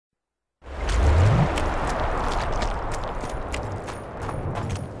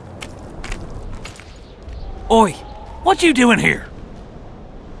Oi, what you doing here?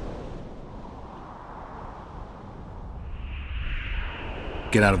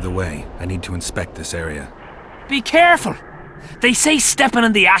 Get out of the way. I need to inspect this area. Be careful. They say stepping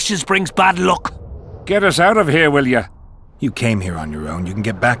in the ashes brings bad luck. Get us out of here, will you? You came here on your own. You can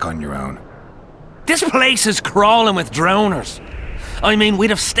get back on your own. This place is crawling with drowners. I mean, we'd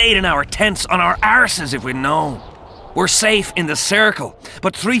have stayed in our tents on our arses if we'd known. We're safe in the circle,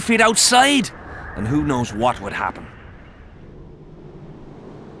 but 3 feet outside, and who knows what would happen.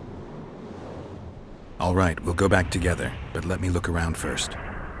 All right, we'll go back together, but let me look around first.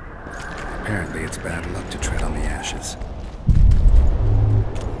 Apparently it's bad luck to tread on the ashes.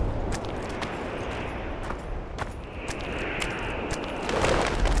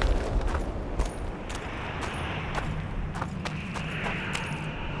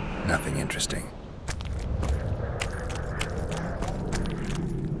 Nothing interesting.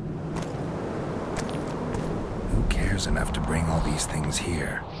 Who cares enough to bring all these things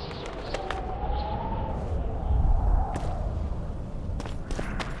here?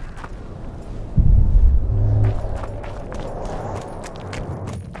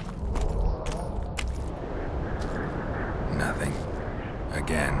 Nothing.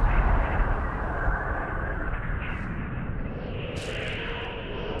 Again.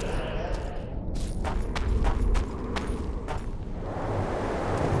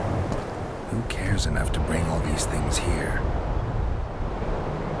 Who cares enough to bring all these things here?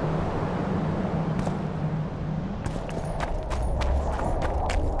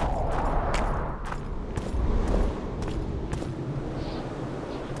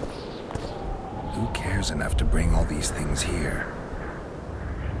 Who cares enough to bring all these things here?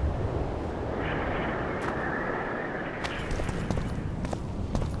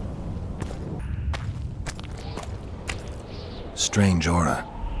 Strange aura.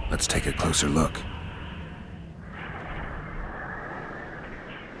 Let's take a closer look.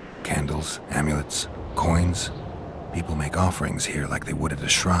 Candles, amulets, coins. People make offerings here like they would at a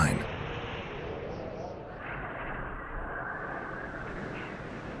shrine.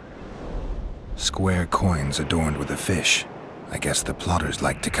 Square coins adorned with a fish. I guess the plotters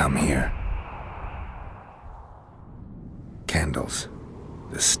like to come here. Candles.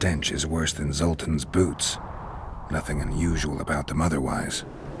 The stench is worse than Zoltan's boots. Nothing unusual about them otherwise.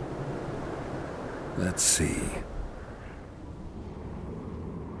 Let's see.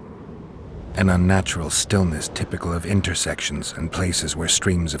 An unnatural stillness typical of intersections and places where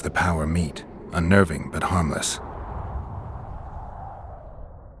streams of the power meet. Unnerving but harmless.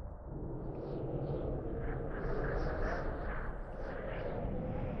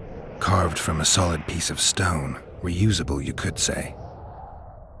 Carved from a solid piece of stone. Reusable, you could say.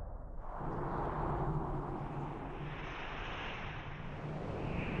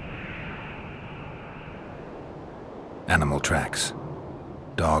 Animal tracks.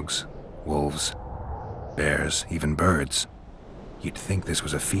 Dogs, wolves, bears, even birds. You'd think this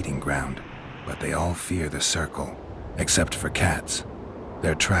was a feeding ground, but they all fear the circle, except for cats.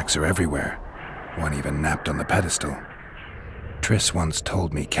 Their tracks are everywhere. One even napped on the pedestal. Triss once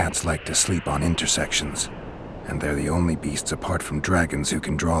told me cats like to sleep on intersections, and they're the only beasts apart from dragons who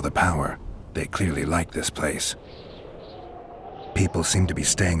can draw the power. They clearly like this place. People seem to be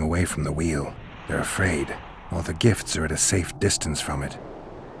staying away from the wheel. They're afraid. All the gifts are at a safe distance from it,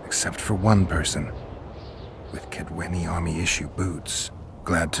 except for one person, with Kaedweni Army-issue boots.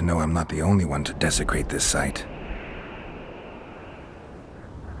 Glad to know I'm not the only one to desecrate this site.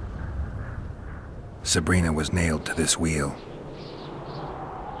 Sabrina was nailed to this wheel.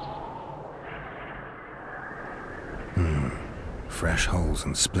 Fresh holes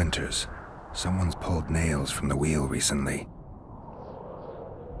and splinters. Someone's pulled nails from the wheel recently.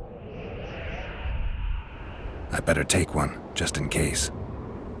 I better take one, just in case.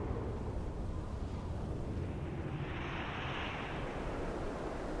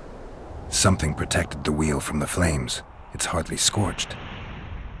 Something protected the wheel from the flames. It's hardly scorched.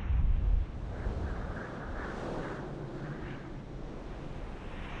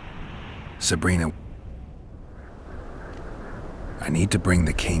 Sabrina. I need to bring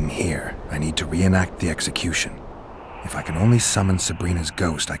the king here. I need to reenact the execution. If I can only summon Sabrina's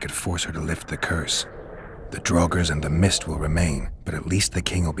ghost, I could force her to lift the curse. The Draugrs and the mist will remain, but at least the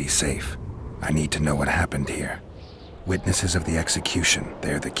king will be safe. I need to know what happened here. Witnesses of the execution,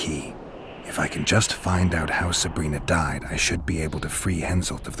 they're the key. If I can just find out how Sabrina died, I should be able to free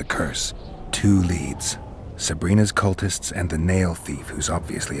Henselt of the curse. 2 leads. Sabrina's cultists and the nail thief who's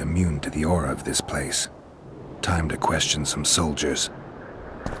obviously immune to the aura of this place. Time to question some soldiers.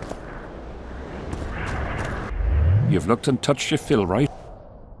 You've looked and touched your fill, right?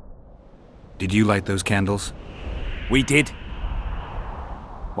 Did you light those candles? We did.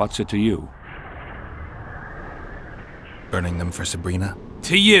 What's it to you? Burning them for Sabrina?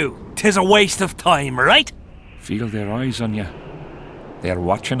 To you, 'tis a waste of time, right? Feel their eyes on you. They're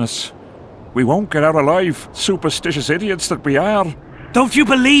watching us. We won't get out alive, superstitious idiots that we are. Don't you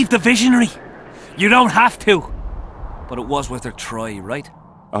believe the visionary? You don't have to. But it was worth a try, right?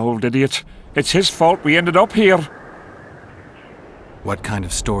 Old idiot. It's his fault we ended up here. What kind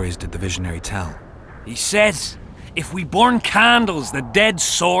of stories did the visionary tell? He says, if we burn candles, the dead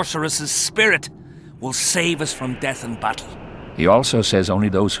sorceress's spirit will save us from death and battle. He also says only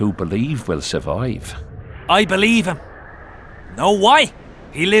those who believe will survive. I believe him. Know why?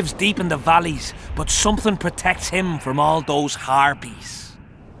 He lives deep in the valleys, but something protects him from all those harpies.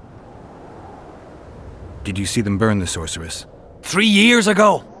 Did you see them burn the sorceress? 3 years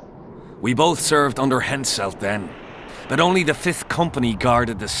ago. We both served under Henselt then, but only the 5th Company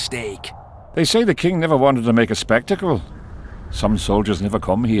guarded the stake. They say the king never wanted to make a spectacle. Some soldiers never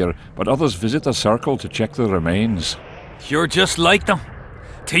come here, but others visit the circle to check the remains. You're just like them.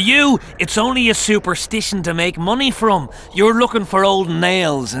 To you, it's only a superstition to make money from. You're looking for old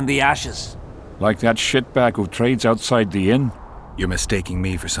nails in the ashes. Like that shitbag who trades outside the inn. You're mistaking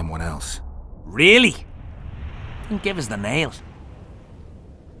me for someone else. Really? Then give us the nails.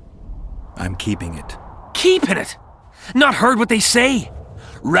 I'm keeping it. Keeping it? Not heard what they say.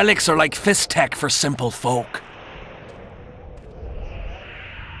 Relics are like fist tech for simple folk.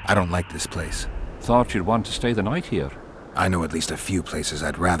 I don't like this place. Thought you'd want to stay the night here. I know at least a few places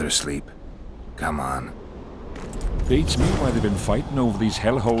I'd rather sleep. Come on. Beats me why they've been fighting over these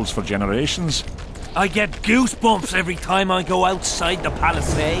hellholes for generations. I get goosebumps every time I go outside the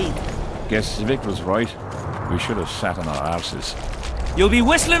palisade. Guess Vic was right. We should have sat on our arses. You'll be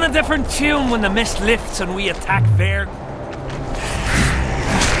whistling a different tune when the mist lifts and we attack Verdun.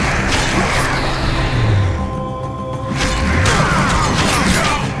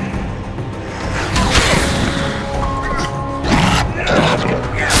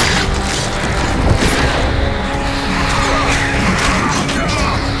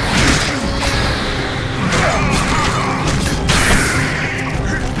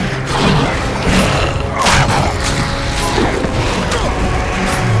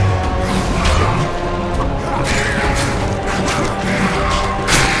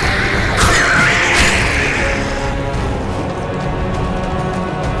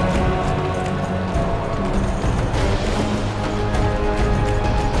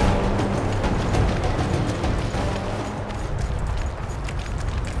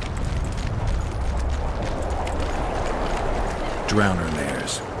 Drowner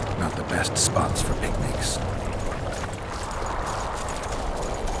lairs, not the best spots for picnics.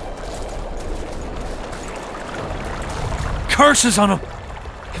 Curses on him!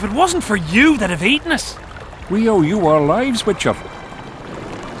 If it wasn't for you, they'd have eaten us. We owe you our lives, Witcher.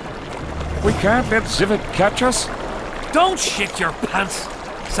 We can't let Zivik catch us. Don't shit your pants.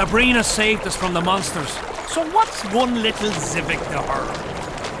 Sabrina saved us from the monsters. So what's one little Zivik to her?